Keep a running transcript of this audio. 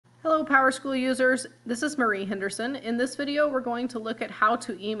Hello PowerSchool users, this is Marie Henderson. In this video we're going to look at how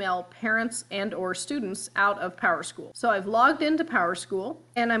to email parents and or students out of PowerSchool. So I've logged into PowerSchool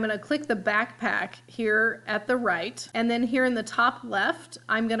and I'm going to click the backpack here at the right, and then here in the top left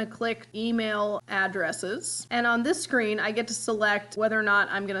I'm going to click email addresses, and on this screen I get to select whether or not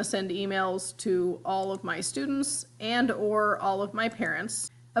I'm going to send emails to all of my students and or all of my parents.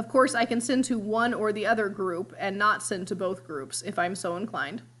 Of course I can send to one or the other group and not send to both groups if I'm so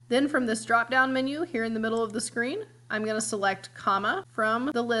inclined. Then from this drop-down menu here in the middle of the screen, I'm going to select comma from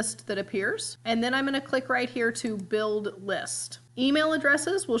the list that appears, and then I'm going to click right here to build list. Email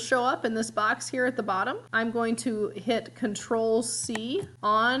addresses will show up in this box here at the bottom. I'm going to hit Control-C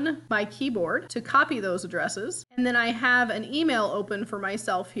on my keyboard to copy those addresses, and then I have an email open for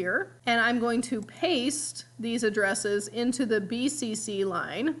myself here, and I'm going to paste these addresses into the BCC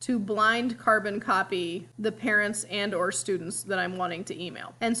line to blind carbon copy the parents and or students that I'm wanting to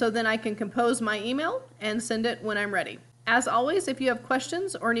email. And so then I can compose my email and send it when I'm ready. As always, if you have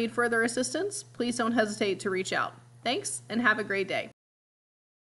questions or need further assistance, please don't hesitate to reach out. Thanks, and have a great day.